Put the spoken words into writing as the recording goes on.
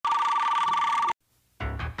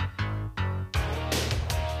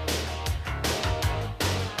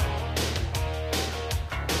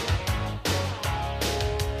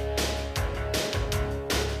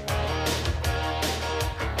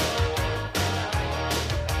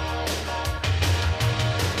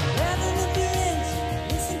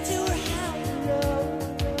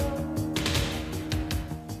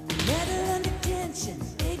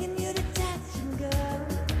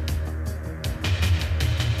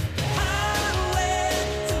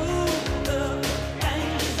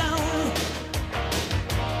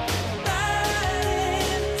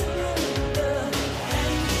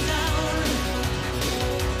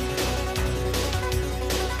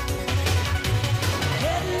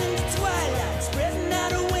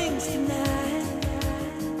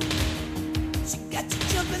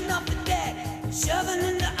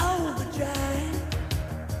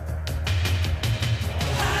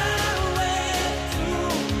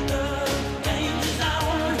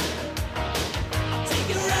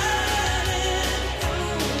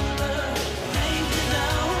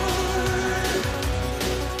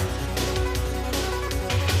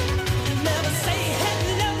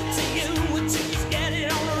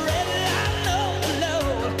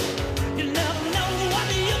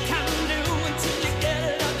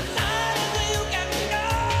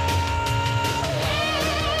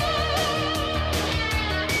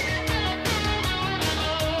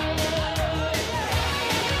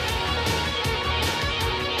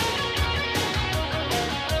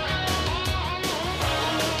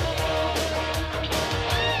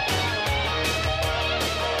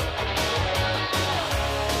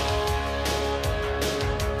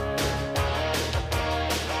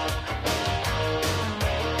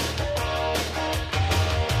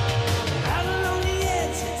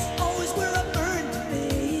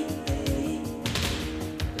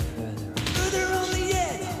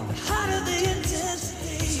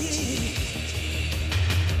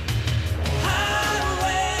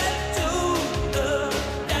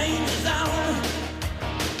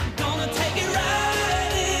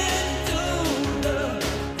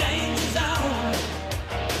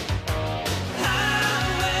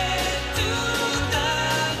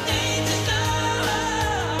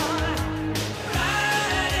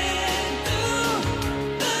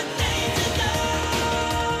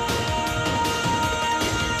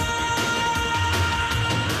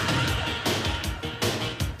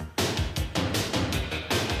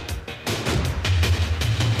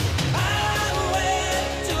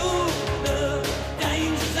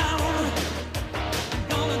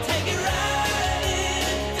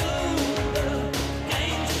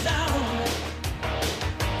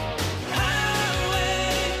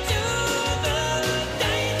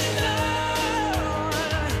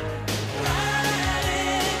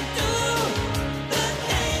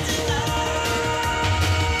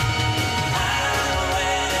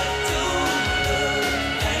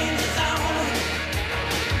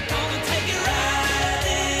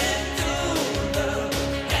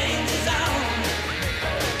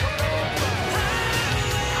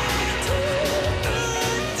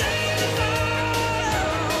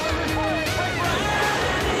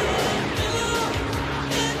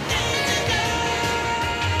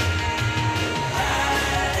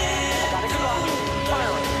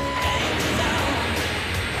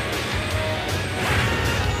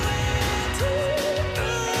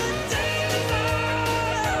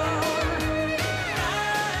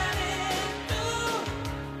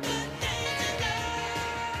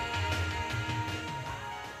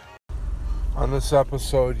On this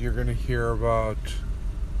episode, you're going to hear about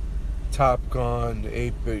Top Gun,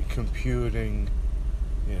 8-bit computing,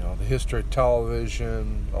 the history of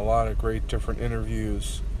television, a lot of great different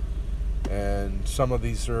interviews. And some of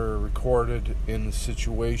these are recorded in the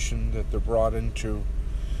situation that they're brought into,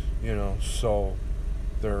 so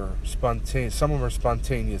they're spontaneous. Some of them are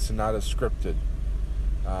spontaneous and not as scripted.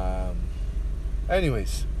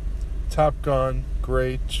 Anyways, Top Gun,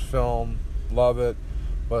 great film, love it,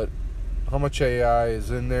 but how much AI is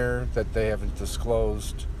in there that they haven't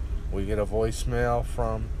disclosed? We get a voicemail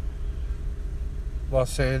from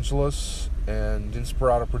Los Angeles, and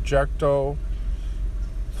Inspirato Projecto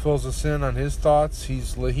fills us in on his thoughts. He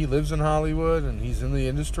lives in Hollywood, and he's in the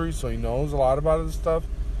industry, so he knows a lot about this stuff.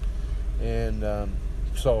 And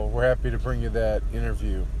so we're happy to bring you that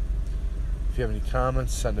interview. If you have any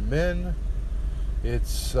comments, send them in.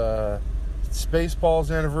 It's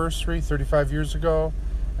Spaceballs anniversary, 35 years ago.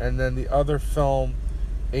 And then the other film,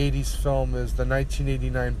 80s film, is the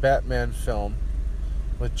 1989 Batman film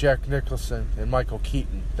with Jack Nicholson and Michael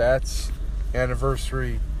Keaton. That's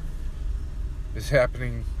anniversary is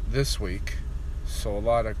happening this week. So a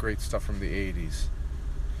lot of great stuff from the 80s.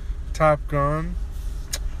 Top Gun,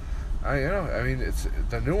 it's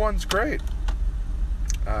the new one's great.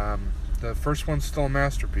 The first one's still a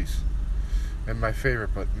masterpiece and my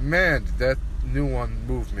favorite, but man, did that new one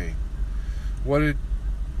move me. What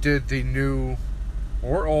did the new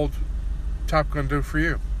or old Top Gun do for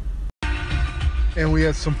you? And we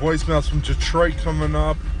had some voicemails from Detroit coming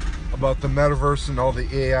up about the metaverse and all the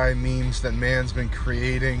AI memes that man's been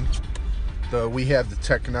creating. We have the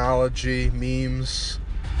technology memes,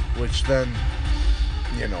 which then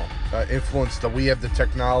influenced the We Have the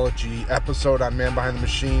Technology episode on Man Behind the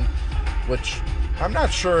Machine, which I'm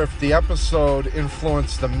not sure if the episode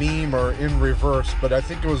influenced the meme or in reverse, but I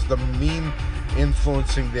think it was the meme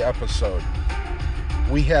influencing the episode.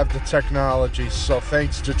 We have the technology. So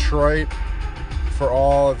thanks, Detroit, for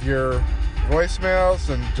all of your voicemails.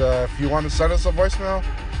 And if you want to send us a voicemail,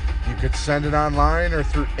 you could send it online or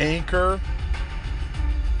through Anchor,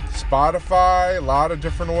 Spotify, a lot of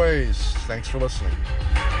different ways. Thanks for listening.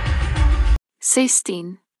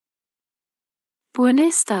 16.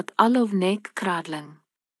 Pone staat al of nek kradling.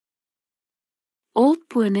 Old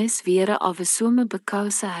pones weer av some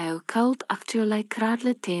bekause hou kalt actually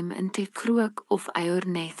kradle tem in te krook of eier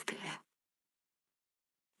nechte.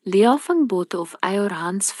 Liafing bote of eier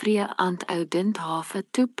hans vree ant oudend hafe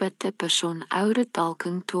toe pitte person oude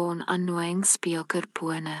talking toon annoying speaker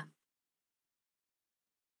pone.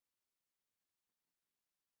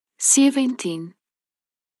 17.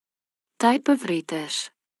 Type of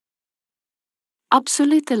readers.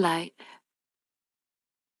 Absolute lei.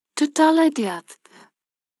 Totale diat.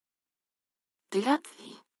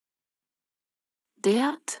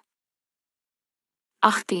 Diat.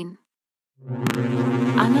 18.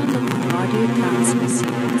 Analog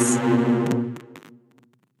radiotransmissies.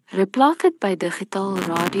 Replak het by digitaal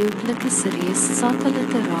radio klikke series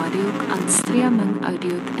satelliete radio aanstreaming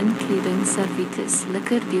audio inkleding servites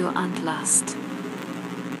likker deel aantlast.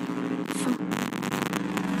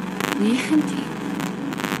 19.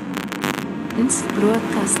 Instant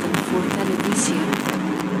broadcasting voor televisie.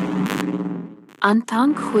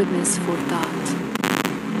 Aantankgoednis voor dat.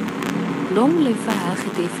 Long live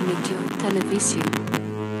high definition televisie.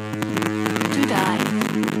 Today.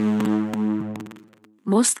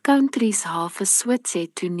 Most countries have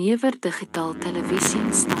switched to newer digital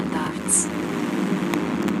television standards.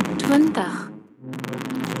 20.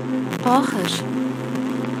 Pagers.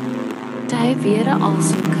 Ty weer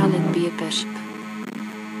also colored papers.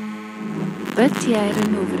 Bid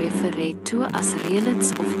jaren over refereert toe as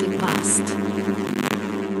relats of the past.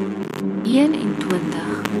 21.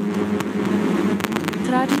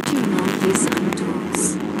 Traditional leasing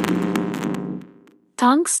tools.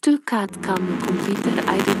 Thanks to CAD kan computer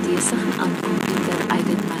uit die desig aan computer uit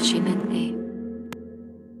die machine nie.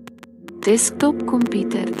 Desktop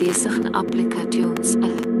computer desig in applikations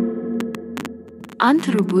Ant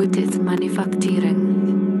robotic manufacturing.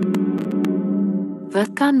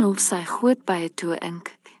 Wat kan of sy goed by toe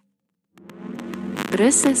ink?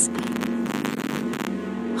 Brusses.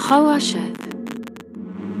 Gouwasje.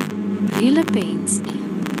 Hele pens.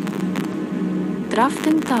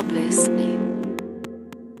 Drafting tablets.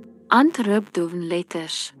 Ant rubdoven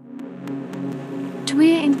letters.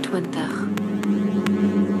 22.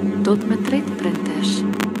 Tot matriek printers.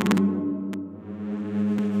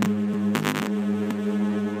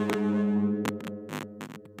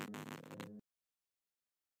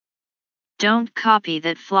 Don't copy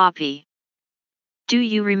that floppy. Do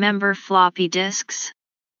you remember floppy disks?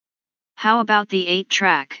 How about the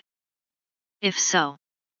 8-track? If so,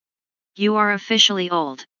 you are officially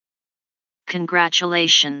old.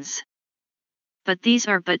 Congratulations! But these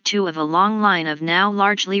are but two of a long line of now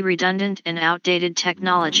largely redundant and outdated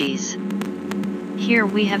technologies. Here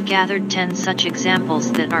we have gathered 10 such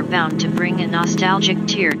examples that are bound to bring a nostalgic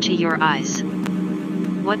tear to your eyes.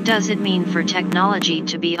 What does it mean for technology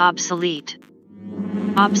to be obsolete?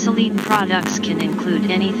 Obsolete products can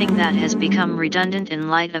include anything that has become redundant in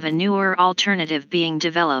light of a newer alternative being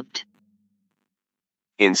developed.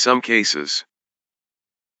 In some cases,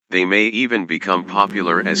 they may even become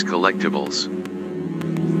popular as collectibles.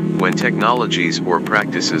 When technologies or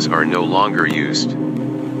practices are no longer used,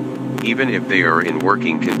 even if they are in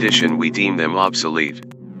working condition, we deem them obsolete.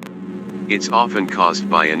 It's often caused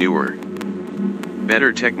by a newer,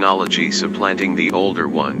 better technology supplanting the older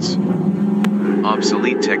ones.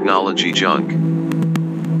 Obsolete technology junk.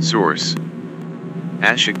 Source: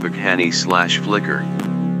 Ashok Baghani/Flickr.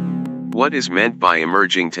 What is meant by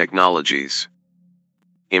emerging technologies?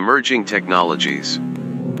 Emerging technologies,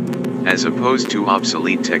 as opposed to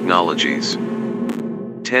obsolete technologies,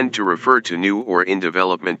 tend to refer to new or in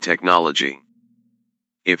development technology.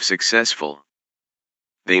 If successful,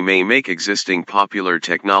 they may make existing popular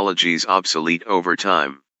technologies obsolete over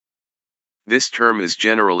time. This term is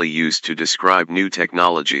generally used to describe new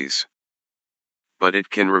technologies, but it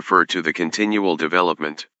can refer to the continual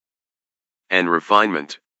development and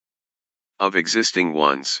refinement of existing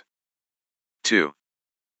ones. 2.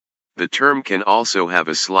 The term can also have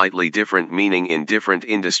a slightly different meaning in different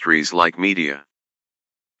industries like media,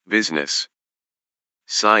 business,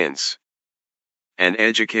 science, and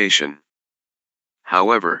education.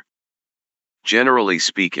 However, generally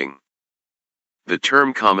speaking, the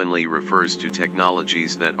term commonly refers to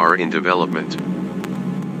technologies that are in development,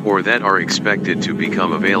 or that are expected to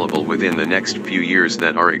become available within the next few years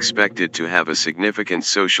that are expected to have a significant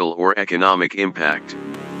social or economic impact.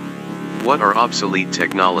 What are obsolete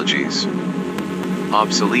technologies?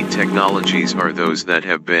 Obsolete technologies are those that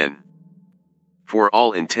have been, for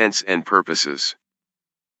all intents and purposes,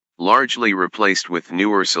 largely replaced with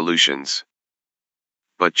newer solutions.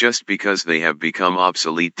 But just because they have become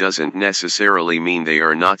obsolete doesn't necessarily mean they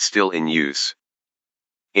are not still in use.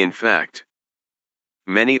 In fact,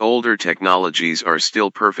 many older technologies are still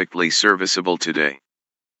perfectly serviceable today.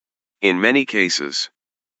 In many cases,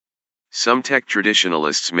 some tech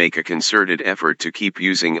traditionalists make a concerted effort to keep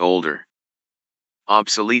using older,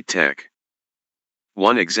 obsolete tech.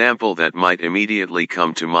 One example that might immediately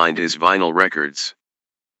come to mind is vinyl records.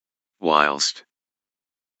 Whilst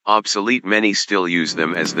obsolete, many still use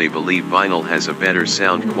them as they believe vinyl has a better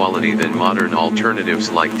sound quality than modern alternatives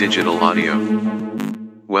like digital audio.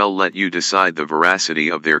 Well, let you decide the veracity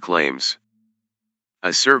of their claims.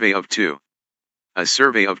 A survey of 2,000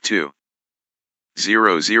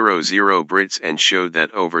 Brits and showed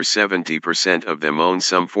that over 70% of them own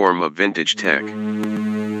some form of vintage tech.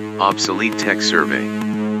 Obsolete tech survey.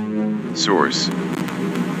 Source: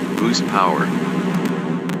 Boost Power.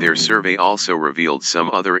 Their survey also revealed some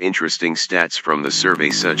other interesting stats from the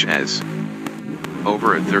survey, such as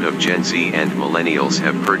over a third of Gen Z and millennials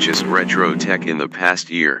have purchased retro tech in the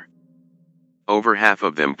past year. Over half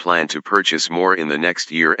of them plan to purchase more in the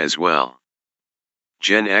next year as well.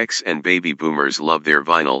 Gen X and baby boomers love their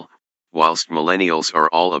vinyl, whilst millennials are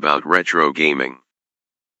all about retro gaming,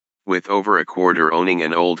 with over a quarter owning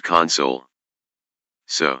an old console.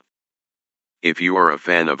 So, if you are a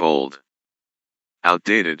fan of old,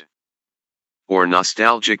 outdated, or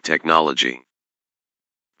nostalgic technology,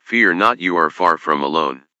 fear not, you are far from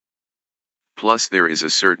alone. Plus, there is a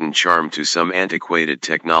certain charm to some antiquated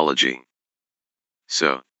technology.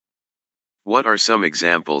 So, what are some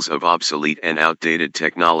examples of obsolete and outdated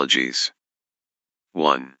technologies?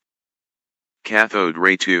 1. Cathode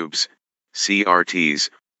ray tubes, CRTs,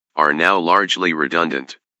 are now largely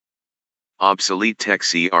redundant. Obsolete tech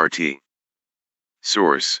CRT.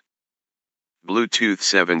 Source: Bluetooth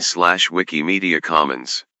 7/Wikimedia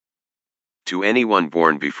Commons. To anyone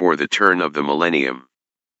born before the turn of the millennium,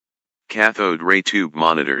 cathode ray tube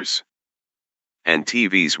monitors and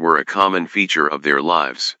TVs were a common feature of their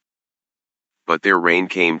lives. But their reign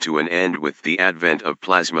came to an end with the advent of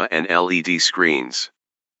plasma and LED screens.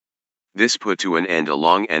 This put to an end a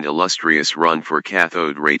long and illustrious run for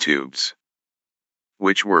cathode ray tubes,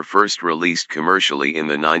 which were first released commercially in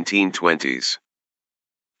the 1920s.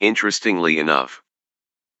 Interestingly enough,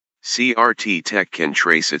 CRT tech can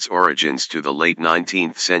trace its origins to the late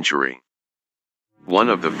 19th century. One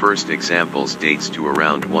of the first examples dates to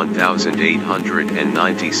around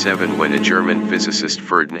 1897 when a German physicist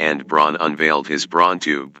Ferdinand Braun unveiled his Braun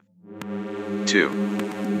tube. 2.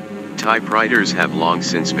 Typewriters have long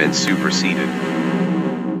since been superseded.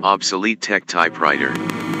 Obsolete tech typewriter.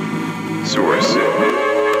 Source: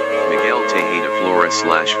 Miguel Tejeda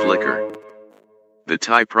Flora/Flickr. The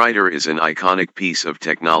typewriter is an iconic piece of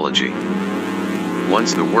technology.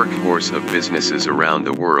 Once the workhorse of businesses around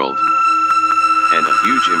the world, and a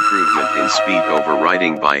huge improvement in speed over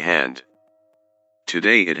writing by hand.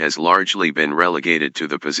 Today it has largely been relegated to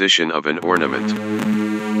the position of an ornament,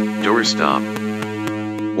 doorstop,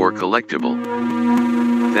 or collectible.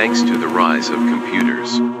 Thanks to the rise of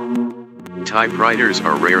computers, typewriters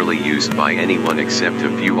are rarely used by anyone except a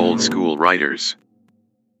few old-school writers.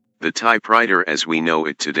 The typewriter as we know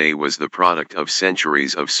it today was the product of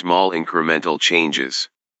centuries of small incremental changes,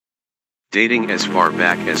 dating as far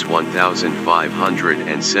back as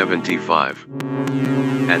 1575.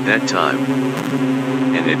 At that time,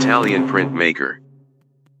 an Italian printmaker,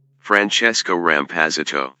 Francesco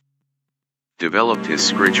Rampazzetto, developed his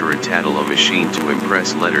scriggeratadolo machine to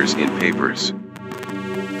impress letters in papers.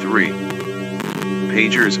 3.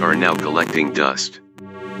 Pagers are now collecting dust.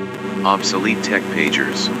 Obsolete tech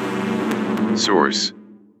pagers. Source: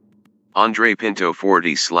 Andre Pinto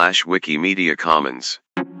 40/Wikimedia Commons.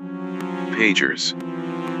 Pagers,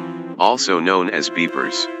 also known as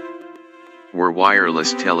beepers, were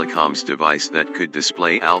wireless telecoms device that could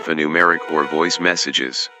display alphanumeric or voice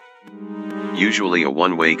messages, usually a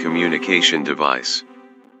one-way communication device.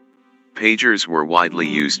 Pagers were widely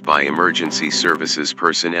used by emergency services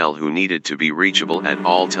personnel who needed to be reachable at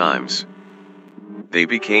all times. They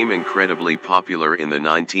became incredibly popular in the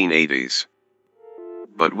 1980s.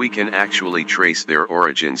 But we can actually trace their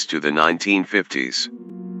origins to the 1950s.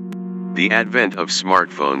 The advent of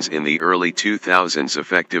smartphones in the early 2000s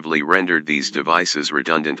effectively rendered these devices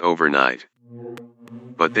redundant overnight.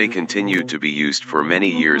 But they continued to be used for many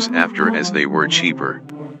years after as they were cheaper,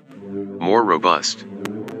 more robust,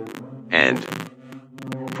 and,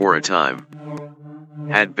 for a time,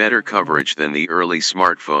 had better coverage than the early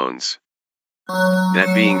smartphones.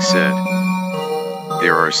 That being said,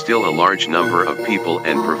 there are still a large number of people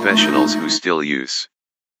and professionals who still use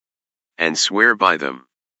and swear by them.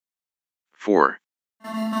 4.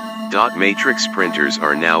 Dot matrix printers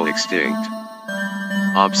are now extinct.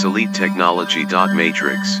 Obsolete technology. Dot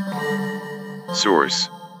matrix. Source: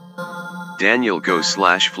 Daniel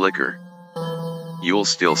Go/Flickr. You'll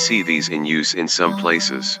still see these in use in some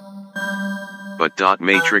places, but dot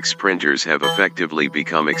matrix printers have effectively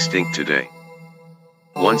become extinct today.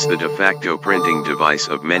 Once the de facto printing device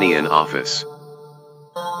of many an office,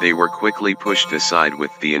 they were quickly pushed aside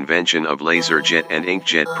with the invention of laserjet and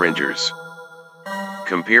inkjet printers.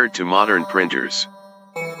 Compared to modern printers,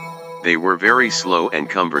 they were very slow and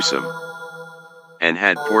cumbersome, and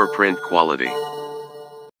had poor print quality.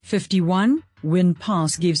 51.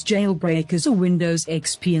 WinPass gives jailbreakers a Windows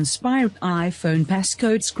XP-inspired iPhone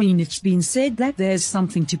passcode screen. It's been said that there's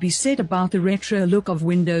something to be said about the retro look of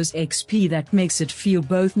Windows XP that makes it feel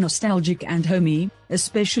both nostalgic and homey,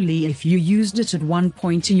 especially if you used it at one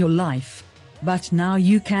point in your life. But now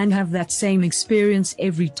you can have that same experience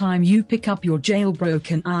every time you pick up your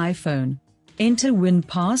jailbroken iPhone. Enter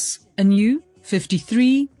WinPass, a new,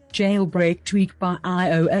 53, jailbreak tweak by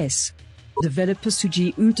iOS developer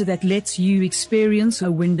Suji Uta that lets you experience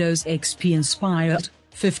a Windows XP-inspired,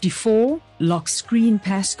 54, lock screen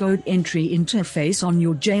passcode entry interface on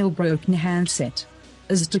your jailbroken handset.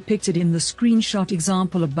 As depicted in the screenshot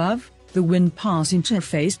example above, the WinPass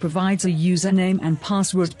interface provides a username and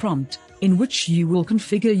password prompt, in which you will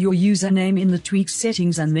configure your username in the tweak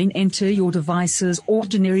settings and then enter your device's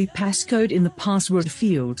ordinary passcode in the password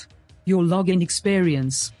field. Your login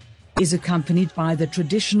experience is accompanied by the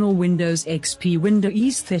traditional Windows XP window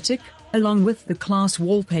aesthetic, along with the class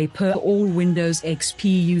wallpaper all Windows XP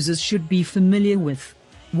users should be familiar with.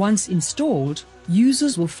 Once installed,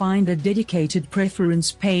 users will find a dedicated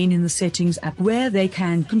preference pane in the Settings app where they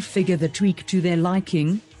can configure the tweak to their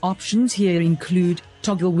liking. Options here include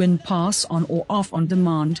toggle WinPass on or off on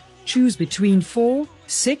demand, choose between 4,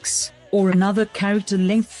 6, or another character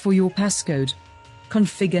length for your passcode.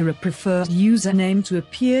 Configure a preferred username to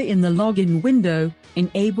appear in the login window,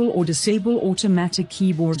 enable or disable automatic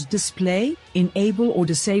keyboard display, enable or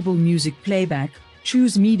disable music playback,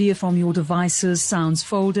 choose media from your device's sounds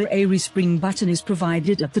folder. A respring button is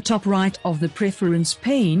provided at the top right of the preference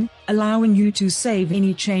pane, allowing you to save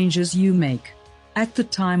any changes you make. At the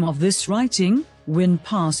time of this writing,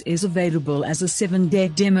 WinPass is available as a 7-day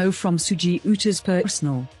demo from Suji Uta's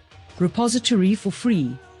personal repository for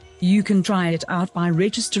free. You can try it out by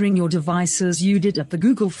registering your devices you did at the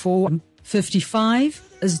Google form. 55,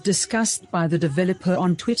 as discussed by the developer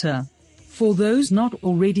on Twitter. For those not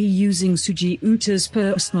already using Suji Uta's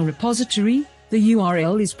personal repository, the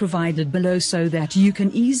URL is provided below so that you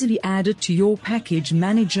can easily add it to your package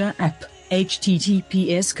manager app.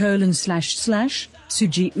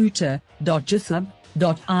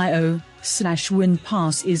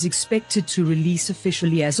 https://sujiuta.github.io/WinPass is expected to release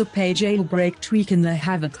officially as a page jailbreak tweak in the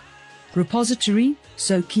Havoc repository,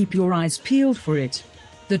 so keep your eyes peeled for it.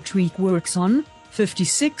 The tweak works on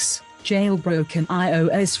 56 jailbroken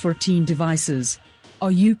iOS 14 devices.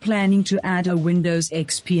 Are you planning to add a Windows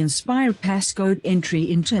XP inspired passcode entry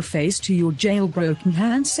interface to your jailbroken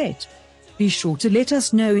handset? Be sure to let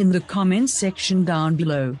us know in the comments section down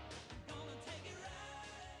below.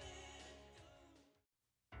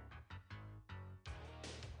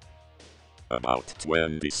 About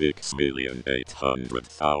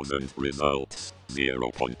 26,800,000 results,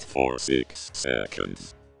 0.46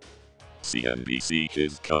 seconds. CNBC,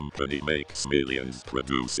 his company makes millions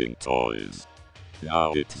producing toys.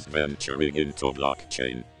 Now it's venturing into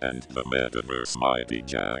blockchain, and the metaverse. Mighty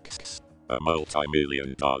Jacks, a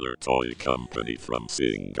multi-million-dollar toy company from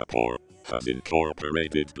Singapore, has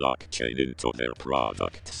incorporated blockchain into their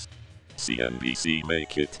products. CNBC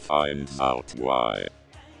make it finds out why.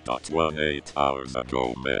 18 hours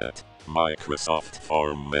ago met Microsoft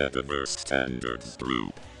form Metaverse Standards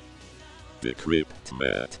Group. Decrypt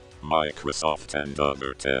met Microsoft and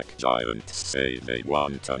other tech giants say they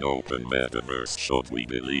want an open metaverse, should we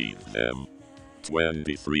believe them?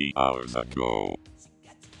 23 hours ago.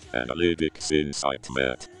 Analytics Insight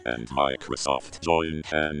met, and Microsoft joined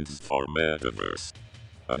hands for metaverse.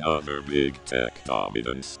 Another big tech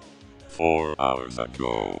dominance. 4 hours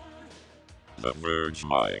ago. The Verge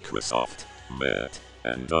Microsoft met,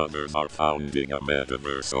 and others are founding a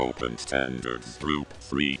metaverse open standards group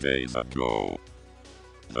 3 days ago.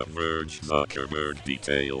 The Verge Zuckerberg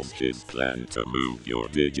details his plan to move your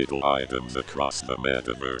digital items across the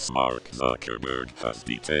metaverse. Mark Zuckerberg has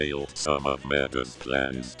detailed some of Meta's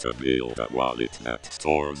plans to build a wallet that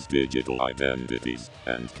stores digital identities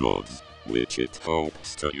and goods, which it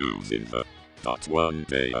hopes to use in the 1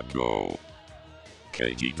 day ago.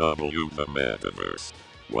 KGW, the metaverse.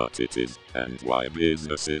 What it is, and why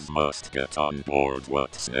businesses must get on board.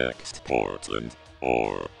 What's next, Portland?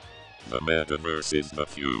 Or the metaverse is the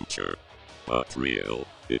future, but real,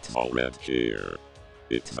 it's already here.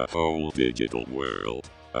 It's the whole digital world,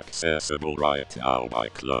 accessible right now by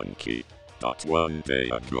clunky. 1 day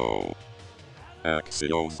ago.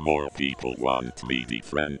 Axios, more people want media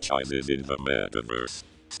franchises in the metaverse.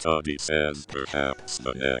 Study says perhaps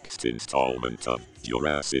the next installment of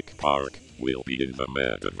Jurassic Park will be in the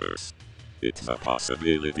metaverse. It's a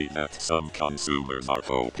possibility that some consumers are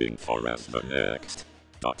hoping for as the next.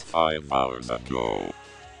 5 hours ago.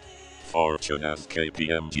 Fortune as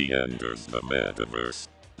KPMG enters the metaverse.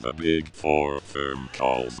 The Big Four firm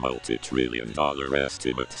calls multi-trillion-dollar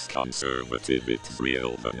estimates conservative. It's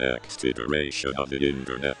real. The next iteration of the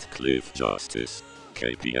internet. Cliff Justice,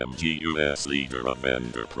 KPMG US leader of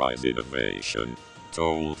enterprise innovation,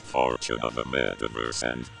 told Fortune of the metaverse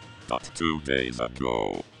and 2 days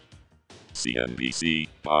ago. CNBC,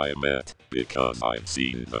 I met because I've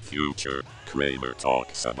seen the future. Kramer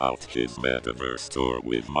talks about his metaverse tour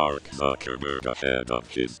with Mark Zuckerberg ahead of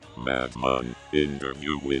his Mad Men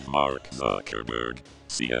interview with Mark Zuckerberg.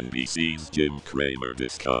 CNBC's Jim Cramer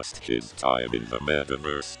discussed his time in the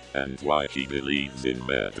metaverse and why he believes in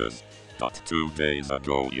metas. 2 days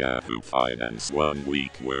ago, Yahoo Finance 1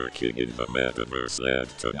 week working in the metaverse led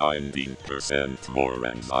to 19% more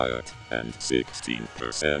anxiety and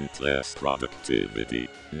 16% less productivity.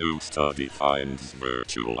 New study finds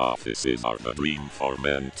virtual offices are the dream for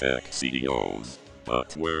men tech CEOs,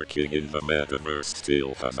 but working in the metaverse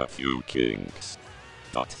still has a few kinks.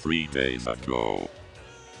 3 days ago.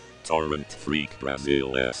 Torrent freak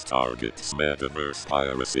Brazil's targets metaverse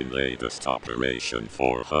piracy. Latest Operation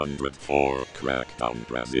 404 crackdown.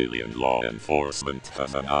 Brazilian law enforcement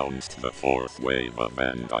has announced the fourth wave of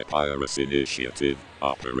anti-piracy initiative,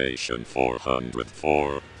 Operation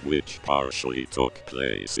 404, which partially took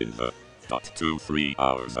place in the 3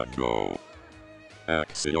 hours ago.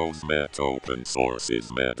 Axios met open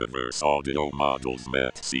sources metaverse audio models.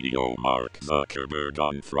 Met CEO Mark Zuckerberg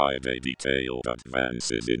on Friday detailed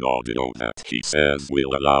advances in audio that he says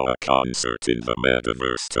will allow a concert in the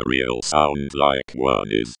metaverse to real sound like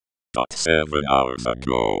one is. 7 hours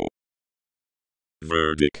ago.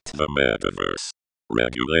 Verdict: the metaverse.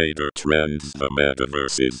 Regulator trends. The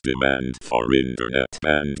metaverse's demand for internet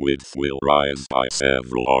bandwidth will rise by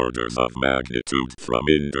several orders of magnitude from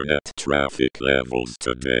internet traffic levels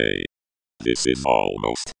today. This is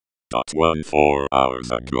almost 4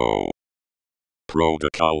 hours ago.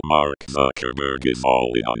 Protocol Mark Zuckerberg is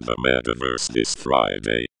all in on the metaverse this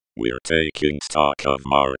Friday. We're taking stock of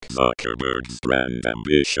Mark Zuckerberg's brand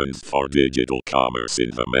ambitions for digital commerce in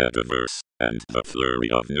the metaverse, and the flurry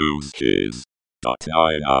of news is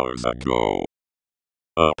 9 hours ago.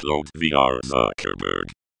 Upload VR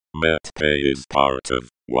Zuckerberg. MetPay is part of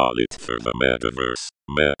Wallet for the Metaverse.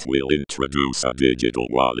 Met will introduce a digital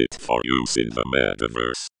wallet for use in the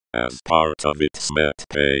metaverse as part of its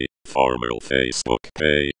MetPay, former Facebook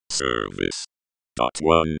Pay, service.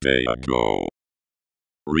 1 day ago.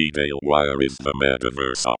 Retail Wire is the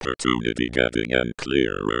metaverse opportunity getting and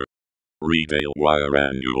clearer. Retail Wire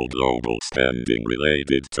annual global spending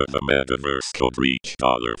related to the metaverse could reach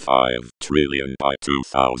 $5 trillion by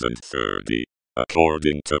 2030,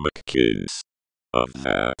 according to McKinsey. Of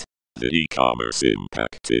that, the e-commerce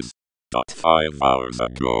impact is 5 hours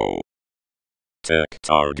ago. Tech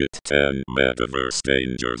Target 10 Metaverse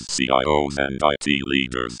dangers. CIOs and IT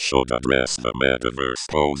leaders should address the metaverse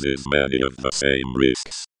poses many of the same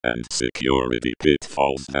risks and security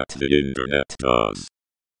pitfalls that the internet does.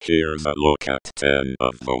 Here's a look at 10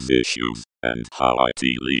 of those issues and how IT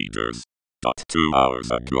leaders 2 hours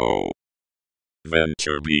ago.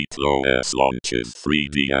 VentureBeat OS launches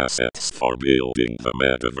 3D assets for building the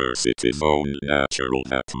metaverse. It is only natural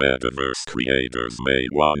that metaverse creators may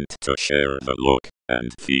want to share the look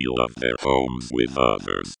and feel of their homes with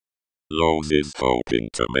others. Lowe's is hoping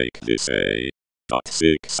to make this a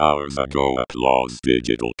 6 hours ago applause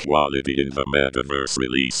digital quality in the metaverse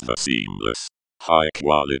release the seamless,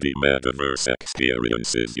 high-quality metaverse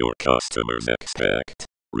experiences your customers expect,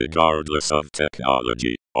 regardless of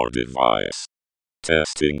technology or device.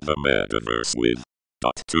 Testing the metaverse with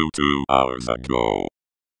 2 hours ago.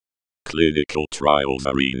 Clinical trials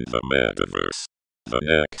are in the metaverse. The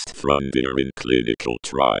next frontier in clinical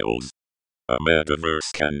trials. A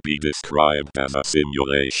metaverse can be described as a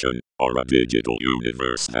simulation or a digital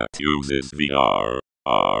universe that uses VR,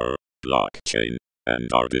 R, blockchain,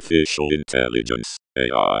 and artificial intelligence,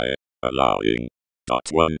 AI, allowing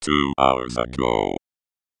 2 hours ago.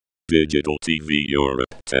 Digital TV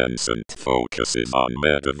Europe Tencent focuses on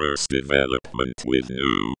metaverse development with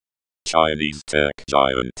new. Chinese tech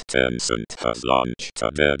giant Tencent has launched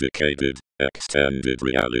a dedicated, extended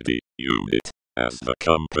reality unit, as the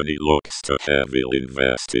company looks to heavily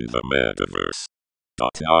invest in the metaverse.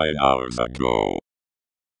 9 hours ago.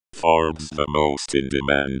 Forbes the most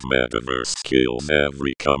in-demand metaverse skills.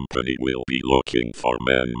 Every company will be looking for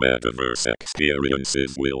metaverse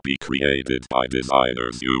experiences will be created by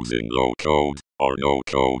designers using low-code or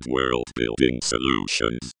no-code world-building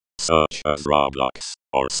solutions, such as Roblox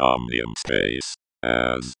or Somnium Space,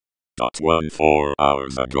 as 4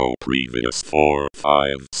 hours ago. Previous 4,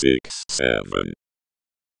 5, 6, 7.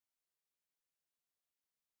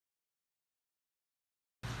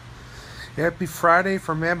 Happy Friday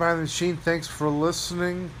from Man Behind the Machine. Thanks for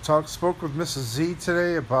listening. Spoke with Mrs. Z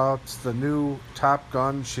today about the new Top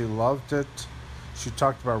Gun. She loved it. She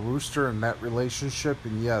talked about Rooster and that relationship.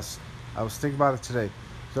 And yes, I was thinking about it today.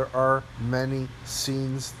 There are many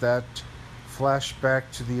scenes that flash back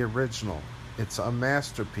to the original. It's a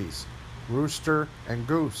masterpiece. Rooster and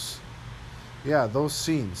Goose. Yeah, those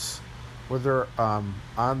scenes where they're on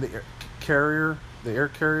the air carrier,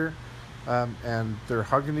 and they're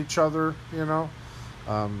hugging each other,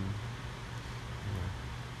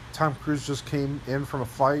 Tom Cruise just came in from a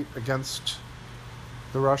fight against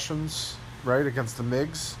the Russians, right, against the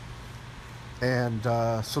MiGs. And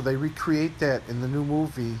so they recreate that in the new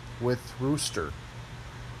movie with Rooster.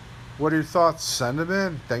 What are your thoughts? Send them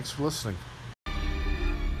in. Thanks for listening.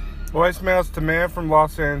 Voicemails to Man from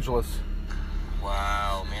Los Angeles.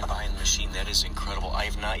 Wow, Man Behind the Machine, that is incredible. I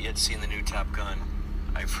have not yet seen the new Top Gun.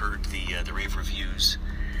 I've heard the rave reviews.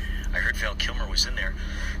 I heard Val Kilmer was in there,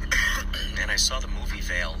 and I saw the movie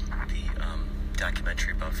Val, the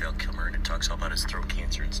documentary about Val Kilmer, and it talks all about his throat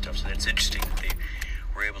cancer and stuff. So that's interesting that they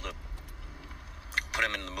were able to put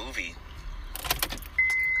him in the movie.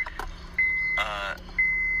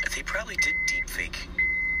 They probably did deepfake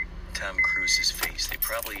Tom Cruise's face. They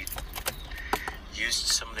probably used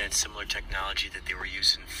some of that similar technology that they were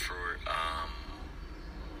using for,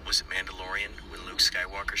 was it Mandalorian, when Luke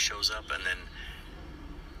Skywalker shows up? And then,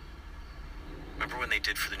 remember when they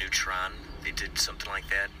did for the new Tron? They did something like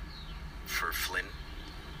that for Flynn.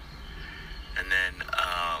 And then,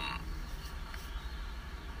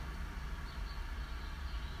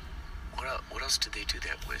 what else did they do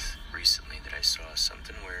that with recently that I saw?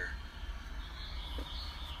 Something where...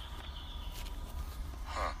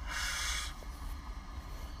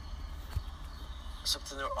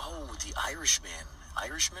 Something there... Oh, The Irishman.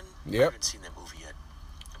 Irishman? Yep. I haven't seen that movie yet.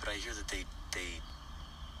 But I hear that they they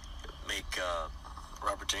make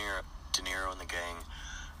Robert De Niro and the gang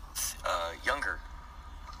younger.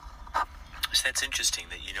 So that's interesting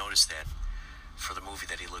that you noticed that for the movie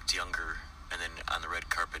that he looked younger, and then on the red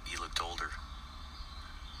carpet he looked older.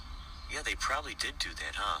 Yeah, they probably did do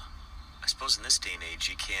that, huh? I suppose in this day and age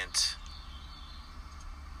you can't,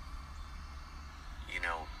 you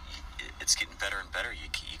know, it's getting better and better. You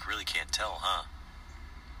really can't tell, huh?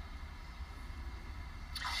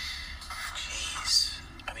 Jeez.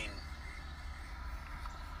 I mean,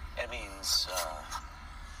 that means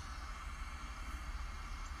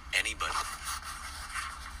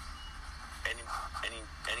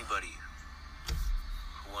anybody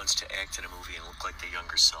who wants to act in a movie and look like their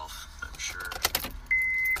younger self, I'm sure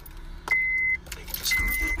they can just go,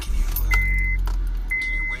 yeah, can you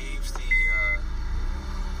wave the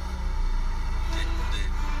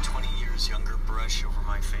 20 years younger brush over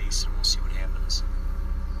my face and we'll see what happens.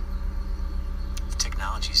 The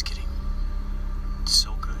technology's getting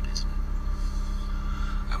so good, isn't it?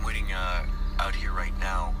 I'm waiting out here right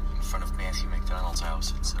now in front of Matthew McDonald's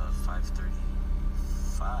house. It's 5:35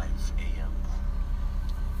 a.m.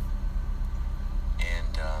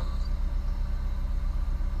 And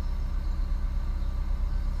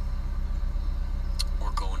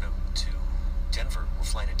we're going to Denver. We're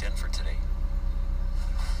flying to Denver today.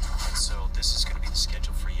 And so this is going to be the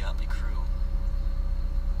schedule for Yachtly Crew.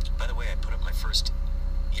 By the way, I put up my first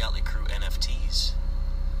Yachtly Crew NFTs.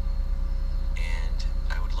 And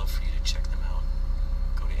I would love for you to check them out.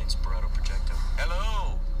 Go to Inspirato Projecto.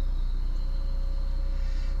 Hello!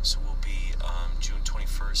 So we'll be June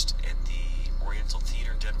 21st at the Oriental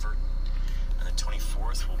Theater in Denver. And the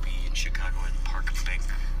 24th we'll be in Chicago at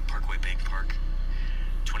Parkway Bank Park.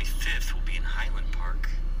 25th we'll be in Highland Park.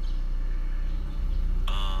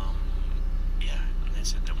 Yeah, and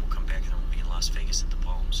that's it. Then we'll come back and then we'll be in Las Vegas at the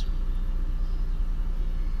Palms.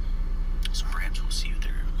 So perhaps we'll see you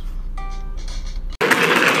there.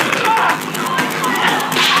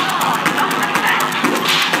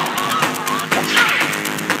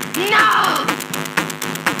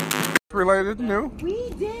 Related new? We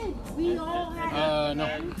did. We all had. No.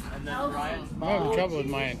 I'm having trouble with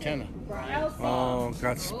my antenna. Oh,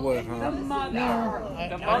 got split, huh? I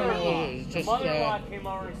don't know. It's just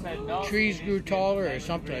trees grew taller or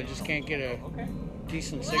something. I just can't get a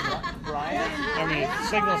decent signal. I mean, the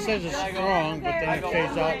signal says it's strong, but then it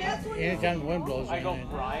fades out anytime the wind blows in.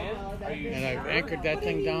 And I've anchored that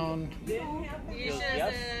thing down.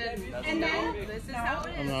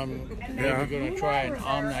 And I'm maybe going to try an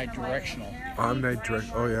omnidirectional.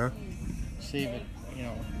 Omnidirectional, oh yeah? See if it, you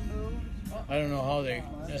know, I don't know how they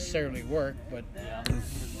necessarily work, but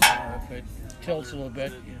if it tilts a little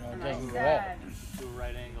bit, you know, it doesn't go out.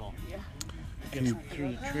 It gets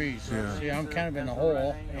through the trees. Yeah. See, I'm kind of in a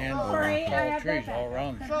hole and tall trees all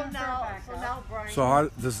around me. So how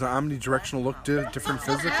does the omnidirectional look different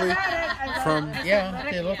physically from? Yeah,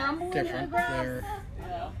 they look different. They're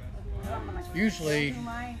usually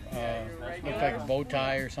look like a bow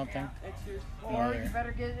tie or something.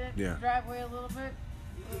 Yeah. Driveway a little bit.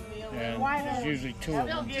 And there's usually two of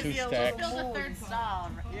them, two stacks.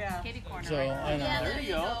 So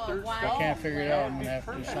I can't figure it out. I'm gonna have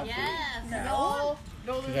to do something.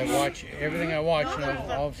 Because I watch everything I watch, and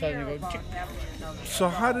all of a sudden I go. Tick. So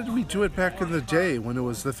how did we do it back in the day when it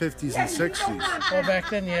was the 50s and 60s? Well, back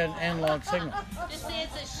then you had an analog signal,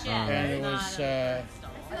 and it was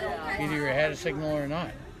either you had a signal or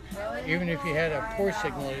not. Even if you had a poor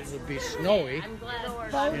signal, it would be snowy, you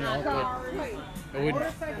know, but it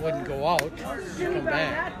wouldn't go out, it'd come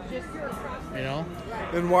back, you know.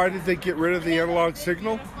 And why did they get rid of the analog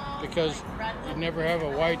signal? Because you'd never have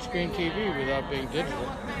a widescreen TV without being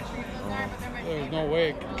digital. There was no way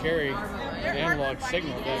it could carry the analog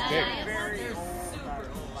signal that big.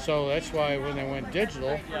 So that's why when they went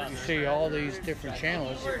digital, you see all these different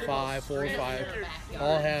channels, 5, 4, 5,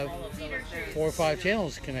 all have 4 or 5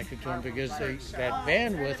 channels connected to them because that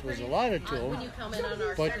bandwidth was allotted to them.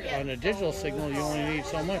 But on a digital signal, you only need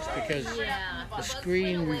so much because the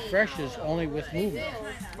screen refreshes only with movement.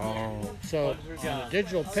 Oh. So in a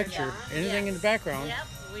digital picture, anything in the background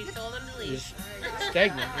is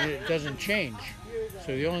stagnant and it doesn't change.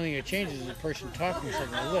 So the only thing that changes is the person talking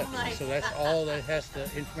something on the lips. So that's all that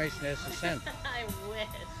information has to send.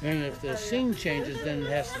 And if the scene changes, then it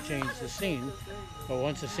has to change the scene. But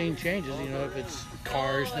once the scene changes, you know, if it's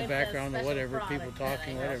cars in the background or whatever, people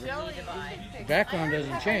talking, whatever, the background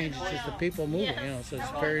doesn't change, it's just the people moving, you know, so it's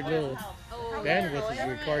very little bandwidth is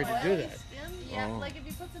required to do that. Oh.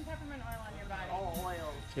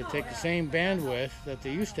 So take the same bandwidth that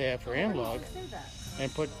they used to have for analog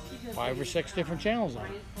and put 5 or 6 different channels on.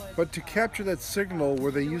 But to capture that signal,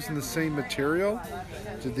 were they using the same material?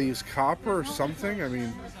 Did they use copper or something? I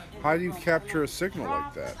mean, how do you capture a signal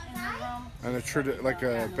like that? And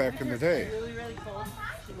back in the day.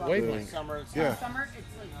 Wavelength. Yeah.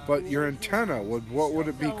 But your antenna, what would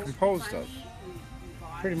it be composed of?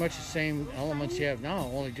 Pretty much the same elements you have now,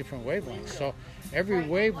 only different wavelengths. So every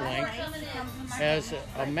wavelength has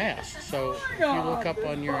a mast. So if you look up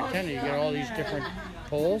on your antenna, you get all these different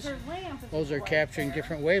poles. Those are capturing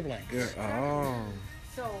different wavelengths. Yeah.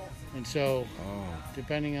 Oh. And so,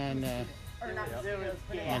 depending on the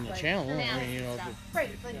channel, I mean,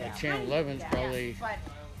 channel 11 is probably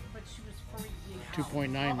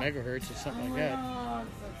 2.9 megahertz or something like that.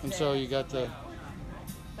 And so you got the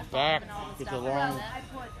back with the long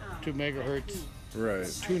 2 megahertz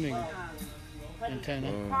tuning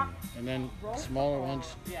antenna, and then smaller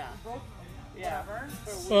ones.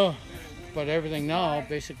 But everything now,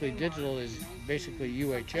 basically digital, is basically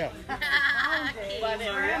UHF.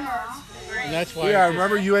 And that's why. Yeah,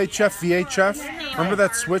 remember UHF, VHF? Remember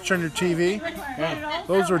that switch on your TV? Yeah.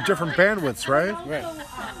 Those were different bandwidths, right? Right.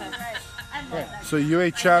 So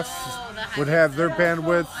UHF would have their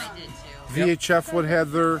bandwidth, VHF would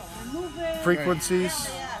have their frequencies.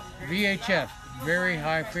 VHF, very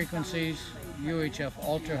high frequencies, UHF,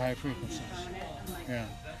 ultra high frequencies. Yeah.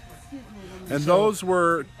 And those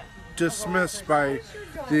were dismissed by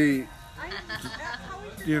the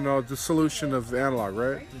solution of analog,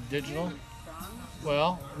 right? The digital.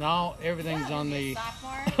 Well, now everything's on the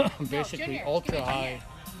basically ultra high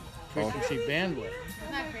frequency bandwidth.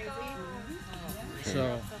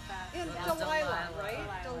 So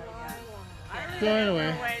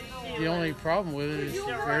anyway, the only problem with it is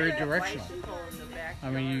very directional. I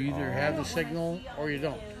mean, you either have the signal or you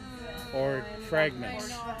don't, or it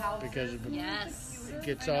fragments because it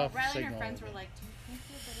gets off signal.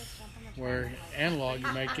 Where analog,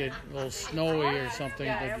 you might get a little snowy or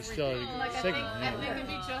something, but you still have a signal.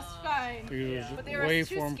 Because there's a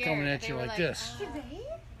waveform coming at you like this.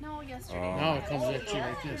 No, yesterday. Now it comes at you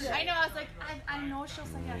like this. I know, I was like, I know she'll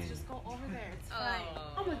say yes, just go over there. It's fine.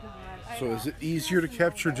 Oh my god. So is it easier to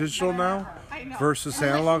capture digital now versus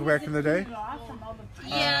analog back in the day?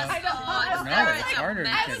 Yes. No, it's harder to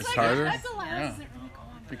capture. It's harder? Yeah.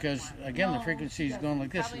 Because, again, the frequency is going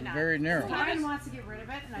like this. It's very narrow.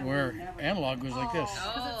 Where analog goes like this.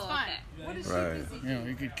 Right.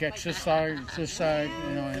 You could catch this side,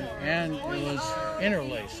 and it was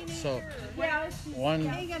interlaced. So one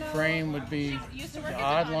frame would be the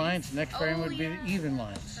odd lines, the next frame would be the even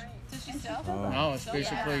lines. Now it's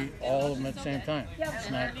basically all of them at the same time. It's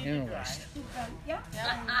not interlaced. Turned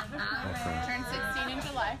 16 in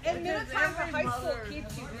July. And middle time for high school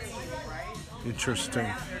keeps you busy. Interesting.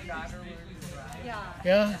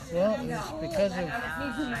 Yeah, well, it's because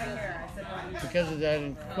of that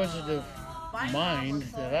inquisitive mind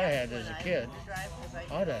that I had as a kid.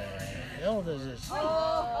 How the hell does this?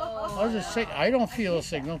 How does this I don't feel a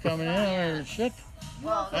signal coming in or shit.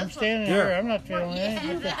 I'm standing here, I'm not feeling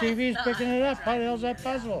anything, but the TV's picking it up. How the hell is that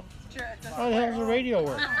possible? How the hell does the radio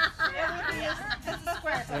work?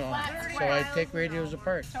 So I take radios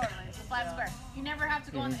apart. It's a flat square. You never have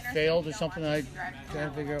to go on the internet. Failed or something, I try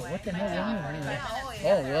to figure out what the hell's wrong with it.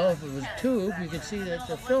 Oh, well, if it was tube, you could see that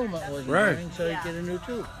the filament wasn't running, so you get a new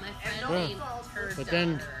tube. But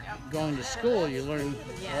then going to school, you learn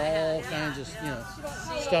all kinds of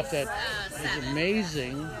stuff that is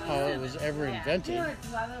amazing how it was ever invented.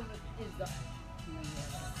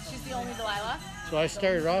 She's the only Delilah. So I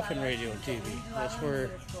started off in radio and TV. That's where,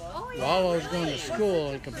 while I was going to school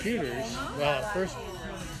on computers, well, at first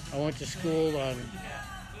I went to school on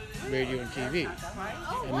radio and TV.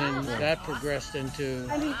 And then that progressed into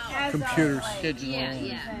computers, digital,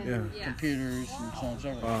 and computers, and so on and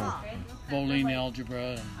so forth. Boolean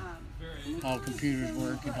algebra, and how computers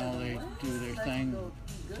work and how they do their thing.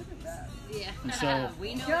 And so,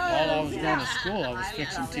 while I was going to school, I was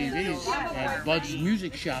fixing TVs at Bud's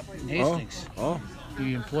Music Shop in Hastings.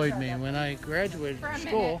 He employed me, and when I graduated from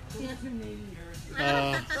school,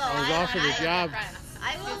 I was offered a job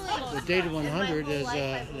with Data 100 as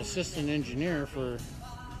an assistant engineer for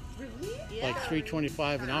like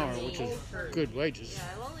 $3.25 an hour, which is good wages.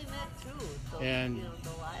 And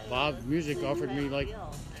Bob Music offered me like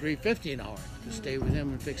 $3.50 an hour to stay with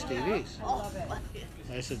him and fix TVs.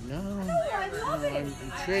 I said, no, I'm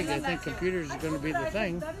intrigued. I think computers is going to be the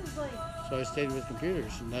thing. So I stayed with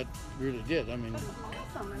computers, and that really did. I mean,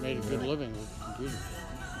 made a good living with computers.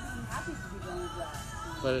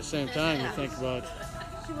 But at the same time, you think about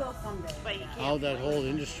She will someday. But you how that whole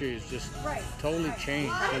industry is just totally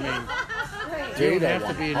changed. I mean, Data you don't have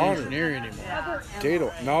to be an 100. engineer anymore.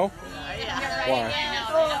 Data, no? Why?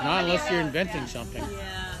 Not unless you're inventing something.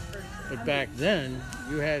 But back then,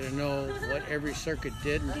 you had to know what every circuit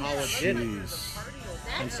did and how it did it. Jeez.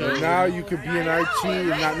 And so Now you could be in IT and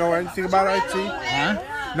not know anything about IT? Huh?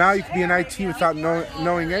 Now you could be in IT without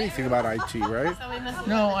knowing anything about IT, right?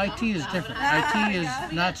 No, IT is different. IT is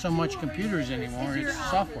not so much computers anymore, it's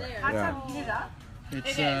software. Yeah.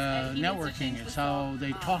 It's networking, it's how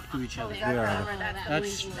they talk to each other. Yeah.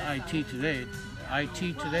 That's IT today.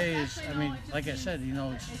 IT today is, I mean, like I said, you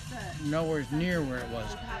know, it's nowhere near where it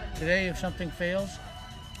was. Today, if something fails,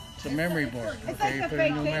 it's a memory board. Okay, you put a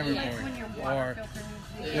new memory board. Or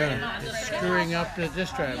it's screwing up the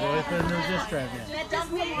disk drive. Well, you put a new disk drive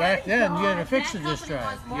in. Back then, you had to fix the disk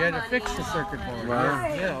drive. You had to fix the circuit board.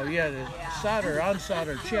 Wow. You know, you had to solder,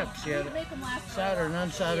 unsoldered chips. You had to solder and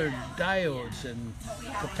unsoldered diodes and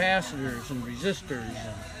capacitors and resistors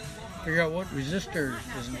and figure out what resistor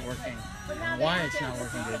isn't working and why it's not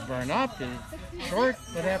working. Did it burn up? Did it short?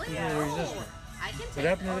 What happened to the resistor? What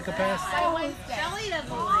happened to the capacitor?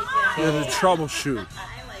 You had to troubleshoot.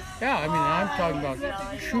 Yeah, I mean, I'm talking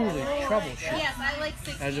about truly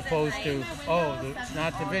troubleshoot, as opposed to, it's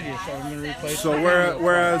not the video, so I'm going to replace So the video.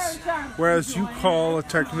 whereas you call a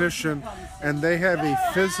technician and they have a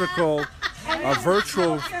physical, a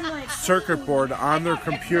virtual circuit board on their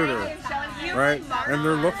computer, right? And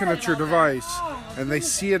they're looking at your device and they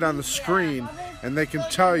see it on the screen and they can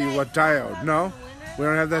tell you what diode. No? We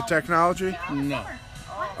don't have that technology? No.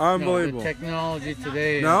 Unbelievable. No, the technology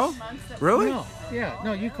today is... No? Really? No. Yeah.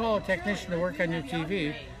 No, you call a technician to work on your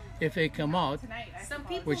TV, if they come out,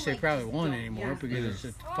 which they probably won't anymore because it's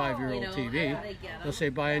a 5-year-old TV, they'll say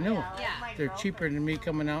buy a new one. They're cheaper than me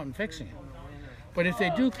coming out and fixing it. But if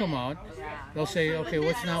they do come out, they'll say, okay,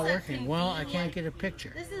 what's not working? Well, I can't get a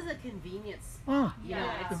picture. This is a convenience. Oh,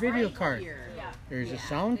 the video card. There's a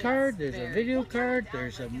sound card, there's a video card,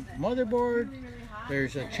 there's a motherboard,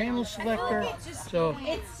 there's a channel selector. So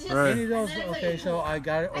any of those, okay, so I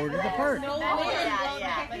got to order the part.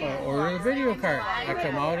 Order the video card. I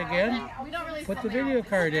come out again, put the video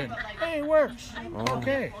card in. Hey, it works.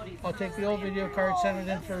 Okay, I'll take the old video card, send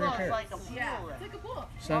it in for repair.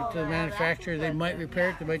 Send it to the manufacturer. They might repair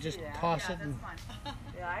it. They might just toss it and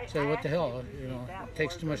say, what the hell? You know, it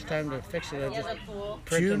takes too much time to fix it. I just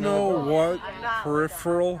Do you know what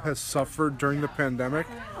peripheral has suffered during the pandemic?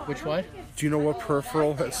 Which what? Do you know what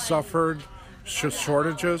peripheral has suffered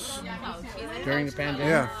shortages? During the pandemic?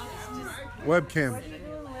 Yeah. Webcam.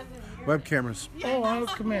 Web cameras. Oh, I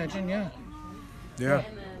can imagine, yeah. Yeah.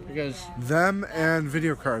 Because them and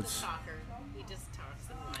video cards.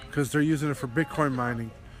 Because they're using it for Bitcoin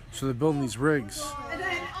mining. So they're building these rigs.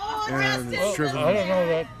 And it's driven. I don't know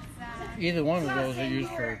that either one of those are used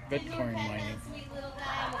for Bitcoin mining.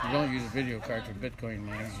 You don't use a video card for Bitcoin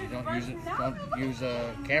mining. You don't use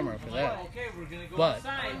a camera for that. But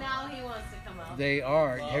they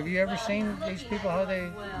are. Have you ever seen these people, how they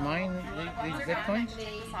mine these Bitcoins?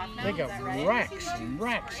 They got racks and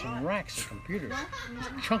racks and racks of computers.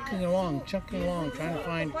 Just chunking along, trying to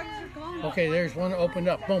find, okay, there's one opened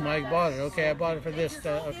up. Boom, I bought it. Okay, I bought it for this.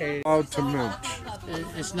 Okay. Allowed to mint.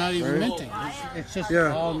 It's not even minting. It's just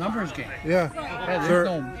all numbers game. Yeah. There's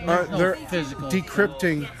no physical.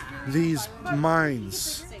 Decrypting these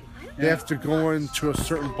mines. They have to go into a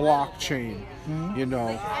certain blockchain, you know,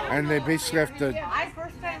 and they basically have to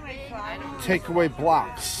take away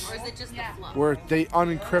blocks where they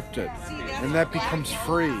unencrypt it, and that becomes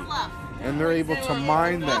free, and they're able to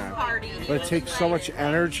mine that. But it takes so much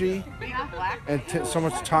energy and so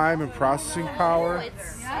much time and processing power.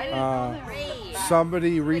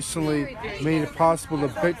 Somebody recently made it possible to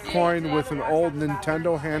Bitcoin with an old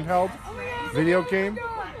Nintendo handheld video game.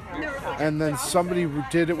 And then somebody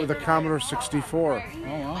did it with a Commodore 64. Oh,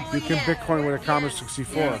 wow. You can Bitcoin with a Commodore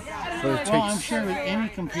 64. But it takes... Well, I'm sure with any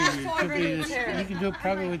computer, it could be this, you can do it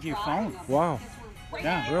probably with your phone. Wow.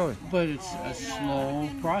 Yeah. Really? But it's a slow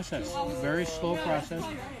process, very slow process.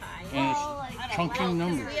 And it's chunking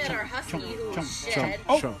numbers. Chunk.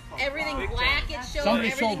 Everything black it shows.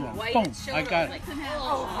 Somebody sold one. Boom. I got it.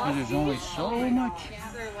 And there's only so much.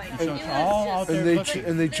 And so it's all out there.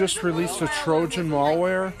 And they just released a Trojan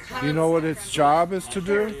malware. You know what its job is to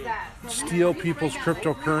do? Steal people's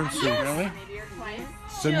cryptocurrency. Really?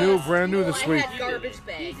 It's brand new this week.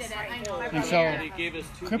 And so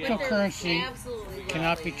cryptocurrency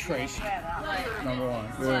cannot be traced, number one.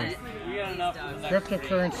 Yeah.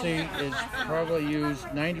 Cryptocurrency is probably used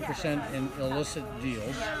 90% in illicit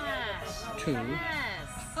deals. 2,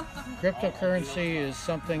 cryptocurrency is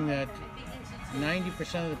something that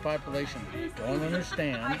 90% of the population don't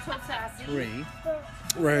understand. 3.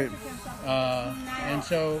 Right. And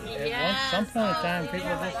so at some point in time,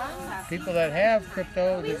 people that have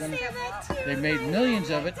crypto, they made millions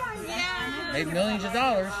of it, made millions of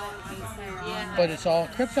dollars, but it's all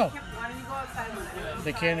crypto.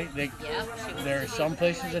 There are some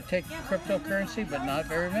places that take cryptocurrency, but not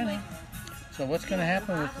very many. So what's going to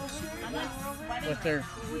happen with their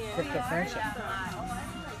cryptocurrency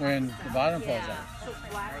when the bottom falls out?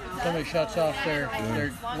 Somebody shuts off their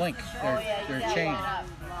link, their chain,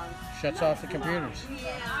 shuts off the computers.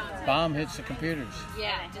 Bomb hits the computers.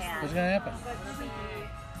 What's going to happen?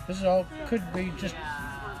 This is all could be just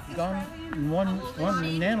gone in one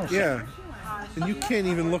nanosecond. Yeah. And you can't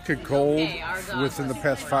even look at gold within the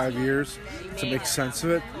past 5 years to make sense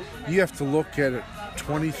of it. You have to look at it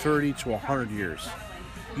 20, 30 to 100 years.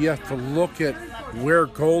 You have to look at where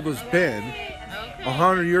gold has been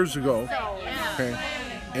 100 years ago, okay?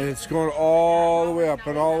 And it's going all the way up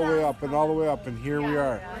and all the way up and all the way up, and here we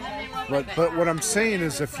are. But what I'm saying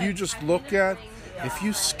is if you just look at, if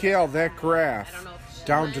you scale that graph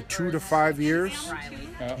down to 2 to 5 years,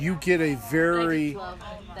 you get a very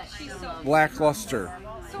lackluster,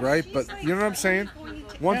 right? But you know what I'm saying?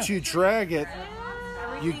 Once you drag it,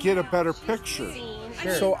 you get a better picture.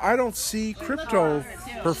 Sure. So I don't see crypto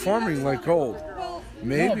performing like gold.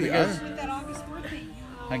 Maybe. No, because,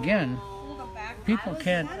 again, people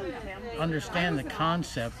can't understand the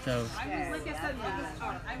concept of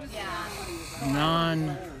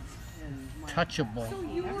non-touchable.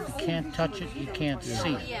 You can't touch it, you can't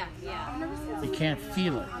see it. You can't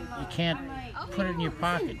feel it. You can't put it in your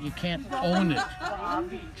pocket. You can't own it.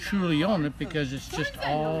 Truly own it because it's just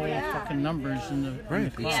all fucking numbers in the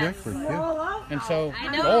cloud. Exactly. Yeah. And so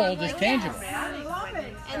gold is tangible.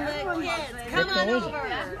 And the kids, come on over,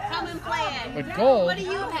 come and play it. But gold What do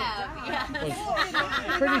you have? was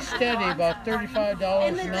pretty steady, about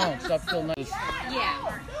 $35 an ounce up till now.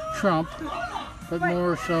 Trump, but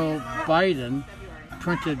more so Biden,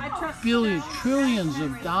 printed trillions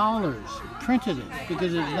of dollars, printed it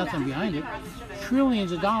because there's nothing behind it,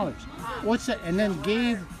 trillions of dollars. What's that? And then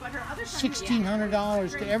gave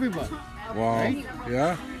 $1,600 to everybody. Wow. Right?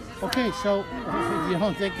 Yeah. Okay, so you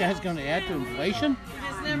don't think that's going to add to inflation?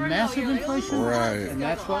 Massive inflation? Right. And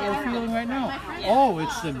that's what we're feeling right now. Oh,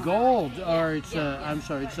 it's the gold, or it's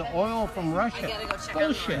the oil from Russia.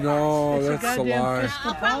 Bullshit. No, it's that's a goddamn lie.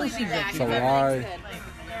 fiscal policy that It's a lie.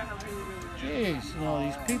 Jeez,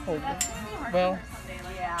 these people, well,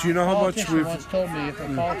 Do you know how much politician we've... once told me if a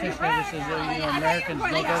politician ever says that, Americans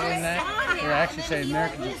know better than that, they're actually saying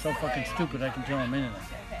Americans are so fucking stupid I can tell them anything.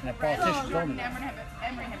 And a politician told me that.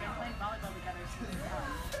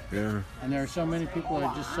 Yeah. And there are so many people that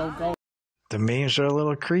are just so gullible. The memes are a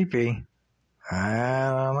little creepy. I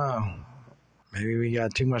don't know. Maybe we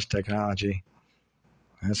got too much technology.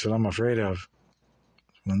 That's what I'm afraid of.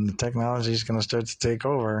 When the technology is going to start to take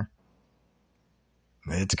over,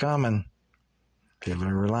 it's coming. People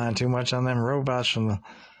are relying too much on them robots from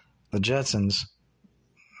the Jetsons.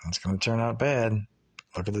 It's going to turn out bad.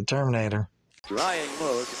 Look at the Terminator. Drying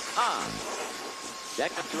mode on.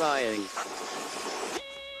 Jacket drying.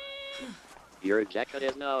 Your jacket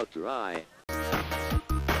is now dry.